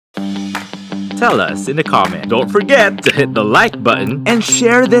Tell us in the comments. Don't forget to hit the like button and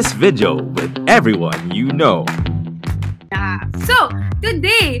share this video with everyone you know. So,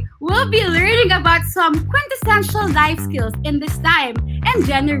 today, we'll be learning about some quintessential life skills in this time and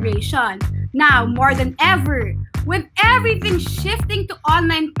generation. Now, more than ever, with everything shifting to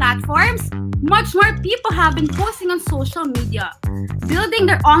online platforms, much more people have been posting on social media, building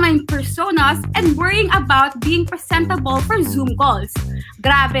their online personas and worrying about being presentable for Zoom calls.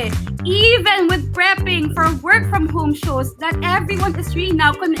 Grabe, even with prepping for work from home shows that everyone is really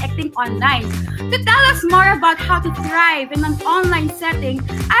now connecting online. To tell us more about how to thrive in an online setting,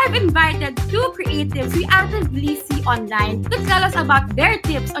 I've invited two creatives we actively see online to tell us about their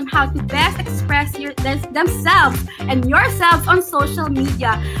tips on how to best express themselves and yourselves on social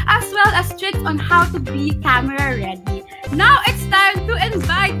media, as well as tricks on how to be camera ready. Now it's time to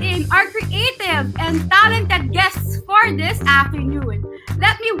invite in our creative and talented guests for this afternoon.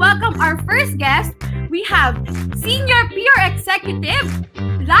 Let me welcome our first guest. We have Senior PR Executive,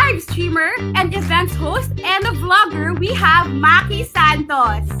 live streamer, and events host, and a vlogger. We have Maki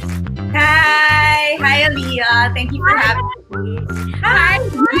Santos. Hi! Hi, Aliyah. Thank you for having me. Hi,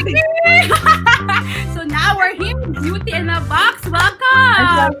 Maki! So now we're here with Beauty in a Box. Welcome!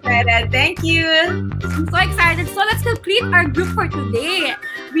 I'm so excited. Thank you. I'm so excited. So let's complete our group for today.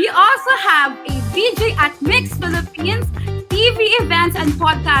 We also have a VJ at Mix Philippines, TV events and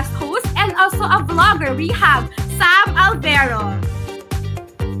podcast host, and also a vlogger. We have Samm Alvero.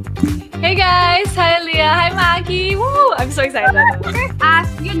 Hey guys! Hi Leah! Hi Maki! Woo! I'm so excited. First ask,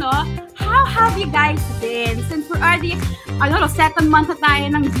 how have you guys been? Since we're already, second month na tayo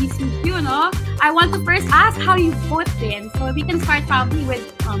ng GCQ, no? I want to first ask how you both been. So we can start probably with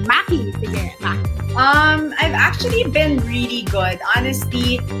Maki. Sige, Maki. I've actually been really good.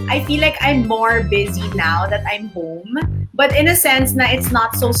 Honestly, I feel like I'm more busy now that I'm home. But in a sense, it's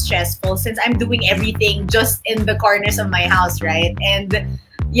not so stressful since I'm doing everything just in the corners of my house, right? And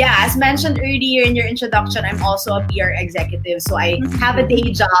yeah, as mentioned earlier in your introduction, I'm also a PR executive. So I have a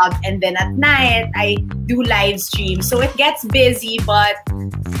day job and then at night, I do live streams. So it gets busy, but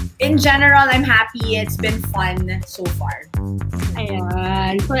in general, I'm happy. It's been fun so far.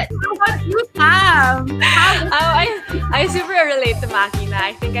 Ayan. So, how about you, Sam? I super relate to Maki na.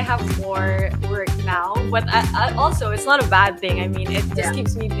 I think I have more work now, but also it's not a bad thing. I mean, it just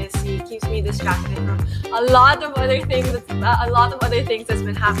keeps me busy, keeps me distracted from a lot of other things. That's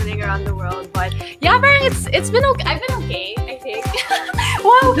been happening around the world. But yeah, parang it's been okay. I've been okay, I think.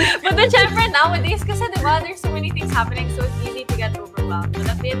 Wow! But then, syempre, nowadays, kasi diba, there's so many things happening, so it's easy to get overwhelmed. But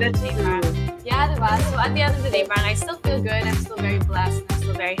at the end of the day, yeah, diba? So at the end of the day, parang I still feel good. I'm still very blessed. I'm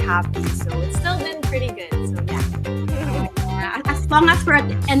still very happy. So it's still been pretty good. So yeah. As long as we're at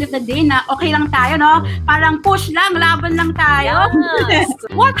the end of the day na okay lang tayo, no? Parang push lang, laban lang tayo. Yes.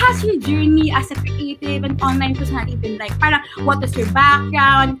 What has your journey as a creative and online personality been like? Parang what was your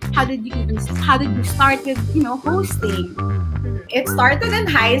background? How did you start with, hosting? It started in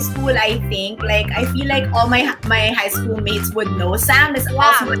high school, I think. Like, I feel like all my high school mates would know. Sam is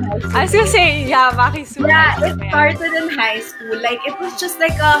also in high school. I was gonna say, yeah, Maki's super Yeah, high it school, started in high school. Like, it was just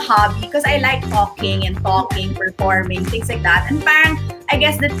like a hobby because I like talking, performing, things like that. And parang, I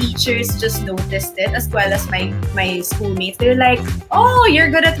guess the teachers just noticed it as well as my schoolmates. They're like, oh, you're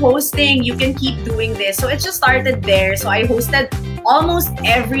good at hosting. You can keep doing this. So it just started there. So I hosted almost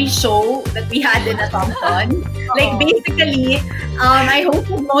every show that we had in Assumption. Like, basically, I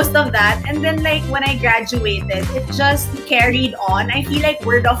hosted most of that. And then, like, when I graduated, it just carried on. I feel like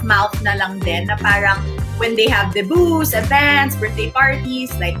word of mouth na lang din na parang when they have debuts, events, birthday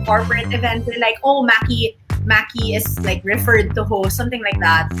parties, like corporate events, they're like, oh, Maki is like referred to host, something like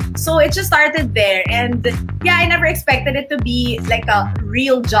that. So it just started there. And yeah, I never expected it to be like a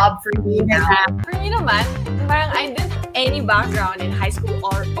real job for me now. For me naman, parang I didn't have any background in high school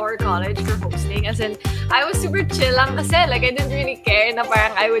or college for hosting. As in, I was super chill lang kasi. Like, I didn't really care na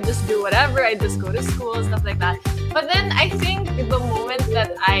parang I would just do whatever. I'd just go to school, stuff like that. But then I think the moment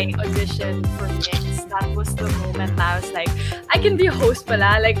that I auditioned for Mix, that was the moment that I was like, I can be a host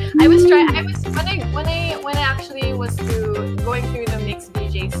pala. Like, when I actually was going through the Mix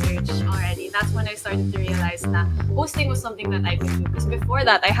DJ search already, that's when I started to realize that hosting was something that I could do. Because before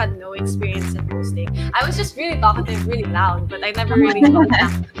that, I had no experience in hosting. I was just really talkative, really loud, but I never really thought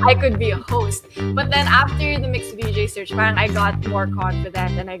that I could be a host. But then after the Mix DJ search, parang I got more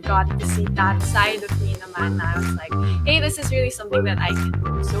confident and I got to see that side of me naman na I was like, hey, this is really something that I can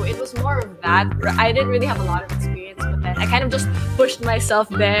do. So it was more of that. I didn't really have a lot of experience, but then I kind of just pushed myself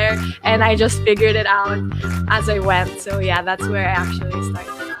there and I just figured it out as I went. So yeah, that's where I actually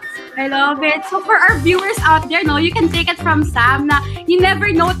started. I love it. So for our viewers out there, no, you can take it from Samm na you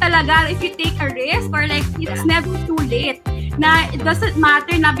never know talaga if you take a risk or like it's never too late. Na it doesn't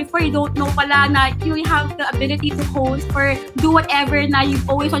matter na before you don't know pala na you have the ability to host or do whatever na you've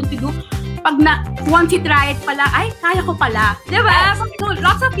always wanted to do. Pag once you try it pala, ay, kaya ko pala. Diba? Yes. So,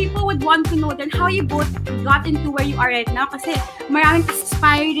 lots of people would want to know then how you both got into where you are right now kasi maraming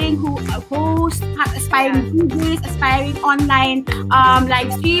aspiring who host, aspiring DJs, aspiring online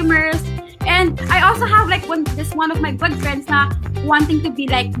live streamers. And I also have like one of my good friends na wanting to be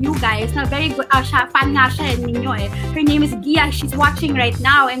like you guys na very good, fan nga siya ninyo eh. Her name is Gia, she's watching right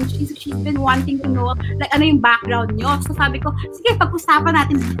now and she's been wanting to know like ano yung background nyo. So sabi ko, sige, pag-usapan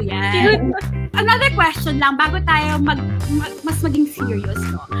natin dito yan. Another question lang bago tayo mas maging serious,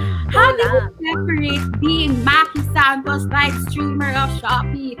 no? How do you separate being Maki Santos, live streamer of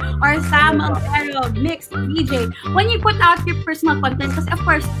Shopee, or Samm Alvero, mixed DJ, when you put out your personal content? Because of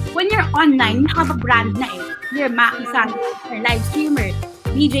course, when you're online, you have a brand na eh. You're Maki Santos, or live streamer,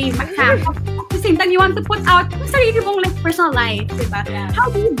 DJ Samm. At the same time, you want to put out yung sarili mong like personal life, diba? How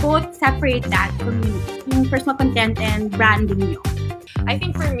do you both separate that from yung personal content and branding nyo? I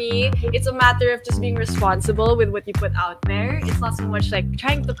think for me, it's a matter of just being responsible with what you put out there. It's not so much like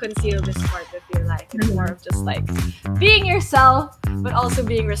trying to conceal this part of your life. It's more of just like being yourself, but also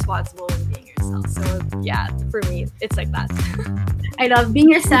being responsible and being yourself. So yeah, for me, it's like that. I love being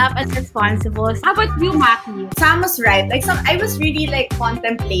yourself and responsible. How about you, Maki? Sam was right. Like, I was really like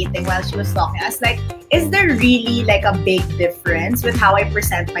contemplating while she was talking. I was like, is there really like a big difference with how I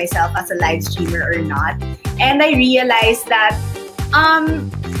present myself as a live streamer or not? And I realized that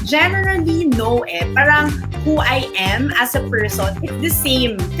generally no eh. Parang who I am as a person, it's the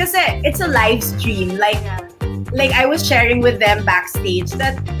same. Kasi it's a live stream. Like I was sharing with them backstage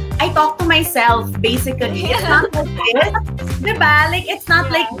that I talk to myself basically. It's not like this. Diba? Like it's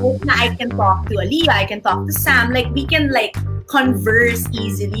not like na I can talk to Aliyah, I can talk to Samm. Like we can like converse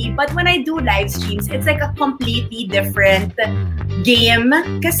easily. But when I do live streams, it's like a completely different game.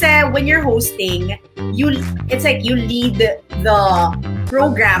 Kasi when you're hosting, it's like you lead the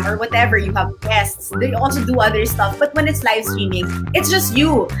program or whatever. You have guests. They also do other stuff. But when it's live streaming, it's just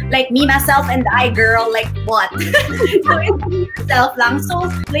you. Like me, myself, and I, girl. Like what? So it's me, yourself lang. So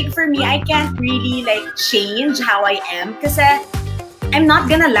like for me, I can't really like change how I am. Kasi I'm not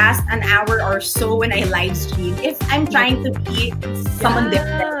gonna last an hour or so when I live stream if I'm trying to be someone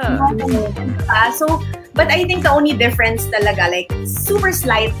different. So, but I think the only difference talaga, like super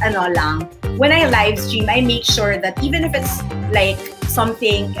slight ano lang, when I live stream, I make sure that even if it's like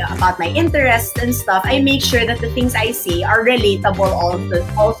something about my interests and stuff, I make sure that the things I say are relatable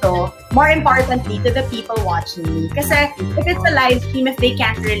also more importantly to the people watching me. Kasi if it's a live stream, if they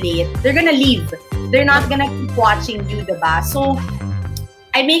can't relate, they're gonna leave. They're not gonna keep watching you, diba? So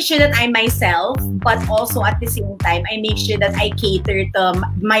I make sure that I'm myself, but also at the same time, I make sure that I cater to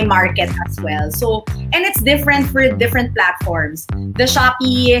my market as well. So, and it's different for different platforms. The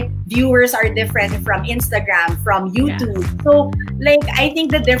Shopee viewers are different from Instagram, from YouTube. Yeah. So, like, I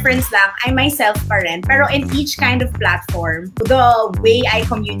think the difference lang, I myself pa rin, pero in each kind of platform, the way I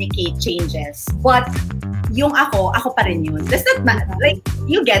communicate changes. But yung ako pa rin yun. Does that matter? Like,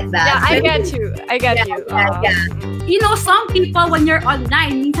 you get that? Yeah, I get you. Yeah. You know, some people, when you're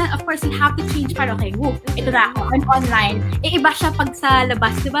online, minsan, of course, you have to change para, okay, whoop, ito na ako, I'm online. Iba siya pag sa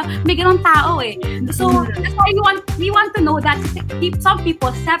labas, di ba? May ganong tao eh. So, that's why we want to know that some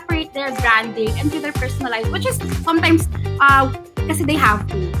people separate their branding into their personal life, which is sometimes, kasi they have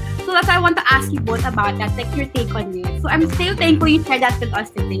to. So that's why I want to ask you both about that, like your take on it. So I'm still thankful you shared that with us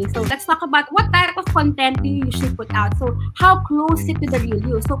today. So let's talk about what type of content do you usually put out? So how close it to the real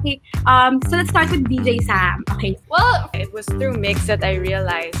you? So okay, so let's start with DJ Samm. Okay. Well, it was through Mix that I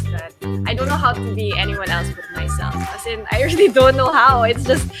realized that I don't know how to be anyone else but myself. As in, I really don't know how. It's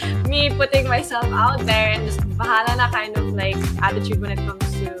just me putting myself out there and just bahala na kind of like attitude when it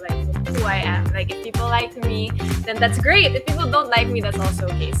comes to like who I am. Like if people like me, then that's great. If people don't like me, that's also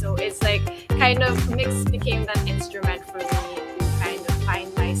okay. So it's like kind of Mix became that instrument for me to kind of find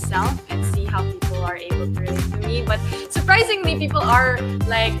myself and see how people are able to relate to me. But surprisingly, people are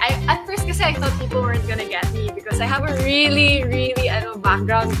like, at first kasi I thought people weren't gonna get me because I have a really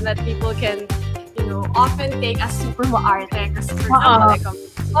background that people can, you know, often take as super maarte. Kasi for example, like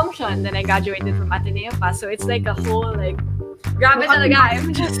assumption, then I graduated from Ateneo pa. So it's like a whole like, grabe talaga.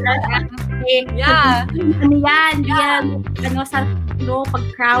 I'm just yeah. Ano yan, ano sa, pag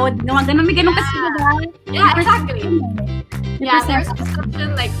crowd, ganun, may ganun kasi diba? Yeah, exactly. Yeah, there's a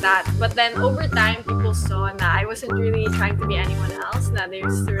perception like that. But then over time, people people saw na I wasn't really trying to be anyone else. Na they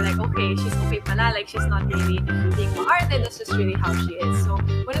were like, okay, she's okay pala. Like, she's not really being maarte. That's just really how she is. So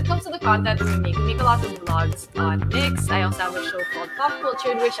when it comes to the content that we make a lot of vlogs on Mix. I also have a show called Pop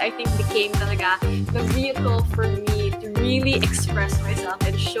Culture, which I think became talaga the vehicle for me to really express myself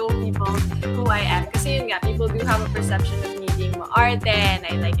and show people who I am. Kasi yun nga, people do have a perception of me being maarte and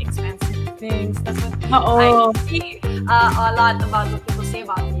I like expensive things. That's what I see a lot about what people say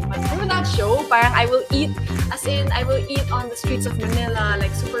about me. But through that show, parang I will eat on the streets of Manila,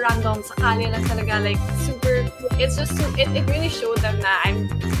 like super random, sa kalye lang talaga, like super, it's just, it really showed them na I'm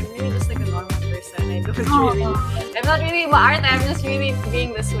really just like a normal person. I'm not really maarte, I'm just really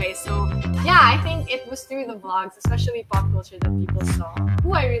being this way. So yeah, I think it was through the vlogs, especially Pop Culture, that people saw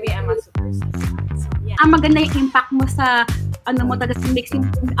who I really am as a person. So yeah. Ang maganda yung impact mo sa talaga sa mixing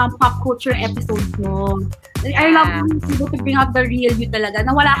pop culture episodes mo. I love when you to bring out the real you talaga,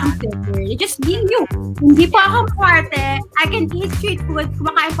 na wala kang filter. You're just being you. Hindi pa ako maarte, I can eat street food,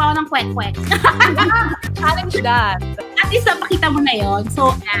 kumakain pa ako ng kwek-kwek. Challenge that. At least napakita mo na yun.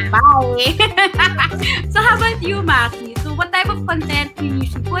 So, bye! So, how about you, Maki? So, what type of content do you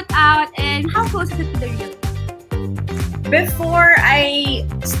usually put out and how close is it to the real? Before I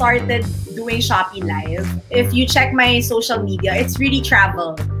started doing Shopee Live, if you check my social media, it's really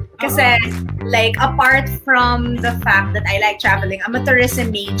travel. Kasi, like, apart from the fact that I like traveling, I'm a tourism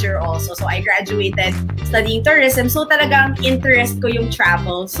major also. So, I graduated studying tourism. So, talagang interest ko yung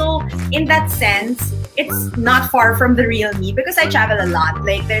travel. So, in that sense, it's not far from the real me because I travel a lot.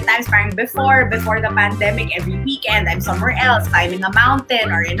 Like, there are times parang before the pandemic, every weekend, I'm somewhere else, climbing a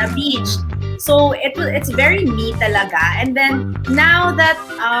mountain or in a beach. So, it's very me talaga. And then, now that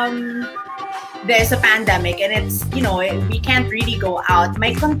there's a pandemic and it's, we can't really go out,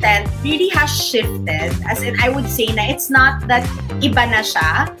 my content really has shifted. As in, I would say na it's not that iba na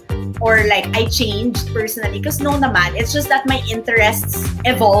siya or like I changed personally. Because no naman, it's just that my interests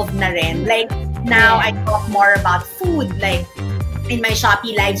evolved na rin. Like, now I talk more about food. Like, in my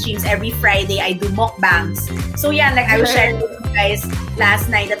Shopee live streams every Friday, I do mukbangs. So yeah, like I was sharing with you guys last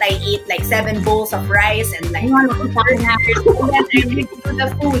night that I ate like 7 bowls of rice and like burgers, and then I reviewed the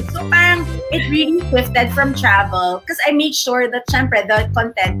food. So parang it really shifted from travel because I made sure that syempre the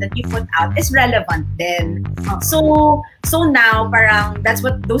content that you put out is relevant then. So now parang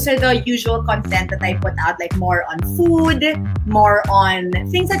those are the usual content that I put out, like more on food, more on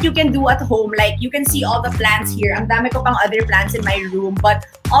things that you can do at home. Like you can see all the plants here. Ang dami ko pang other plants in my room, but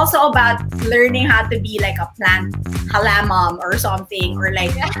also about learning how to be like a plant halamam or something, or like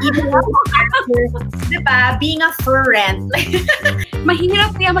even diba, being a fur rent.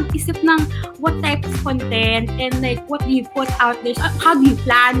 Mahirap kaya mag-isip ng what type of content and like what do you put out there. How do you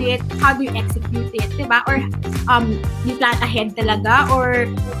plan it? How do you execute it? Diba? Or you plan ahead talaga or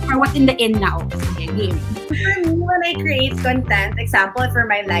what in the end now? Okay, game. For me, when I create content, example for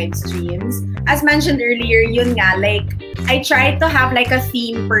my live streams, as mentioned earlier, yun nga, like I try to have like a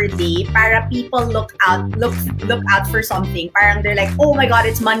theme per day para people look out for something. Parang they're like, oh my god,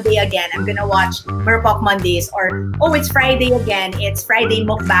 it's Monday again, I'm gonna watch Murpok Mondays, or oh, it's Friday again, it's Friday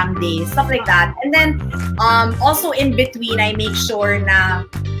mukbang day, stuff like that. And then also in between, I make sure na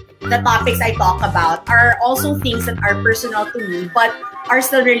the topics I talk about are also things that are personal to me but are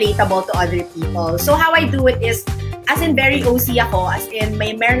still relatable to other people. So how I do it is, as in very OC ako, as in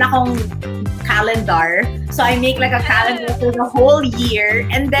meron akong calendar. So I make like a calendar for the whole year,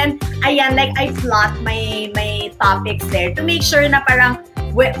 and then ayan, like I plot my topics there to make sure na parang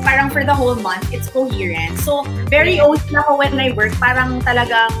for the whole month it's coherent. So very OC ako when I work, parang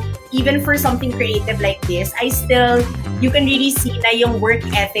talagang even for something creative like this, you can really see na yung work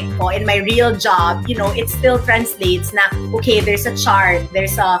ethic ko in my real job, it still translates na, okay, there's a chart,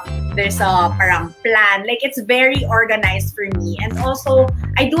 there's a parang plan. Like, it's very organized for me. And also,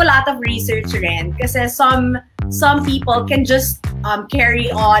 I do a lot of research rin kasi some people can just carry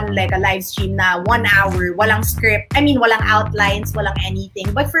on like a live stream na 1 hour, walang script, walang outlines, walang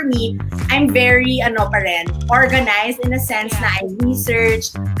anything. But for me, I'm very organized in a sense na I research,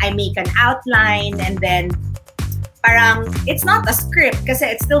 I make an outline, and then parang it's not a script kasi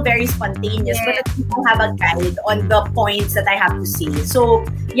it's still very spontaneous, but I still have a guide on the points that I have to say. So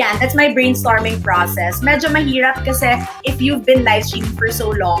yeah, that's my brainstorming process. Medyo mahirap kasi if you've been live streaming for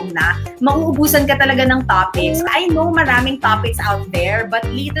so long na, mauubusan ka talaga ng topics. I know maraming topics out there, but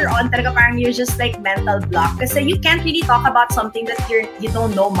later on talaga parang you're just like mental block kasi you can't really talk about something that you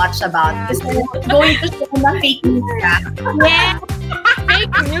don't know much about. Kasi going to show na fake news ka. Yeah.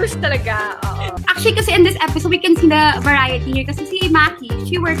 Fake news talaga. Oo. Actually, kasi in this episode, we can see the variety here. Kasi si Maki,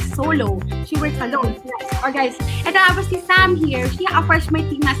 she works solo. She works alone. Or guys, and tapos si Samm here, she of course may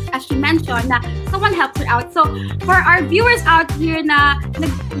team as she mentioned, na someone helps her out. So, for our viewers out here na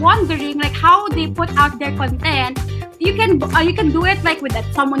wondering like how they put out their content, you can do it like with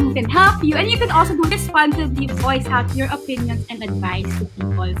someone who can help you, and you can also do responsibly voice out your opinions and advice to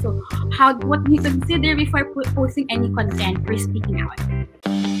people. So, what you consider before posting any content or speaking out.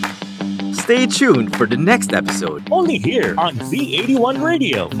 Stay tuned for the next episode. Only here on Z81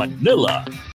 Radio, Manila.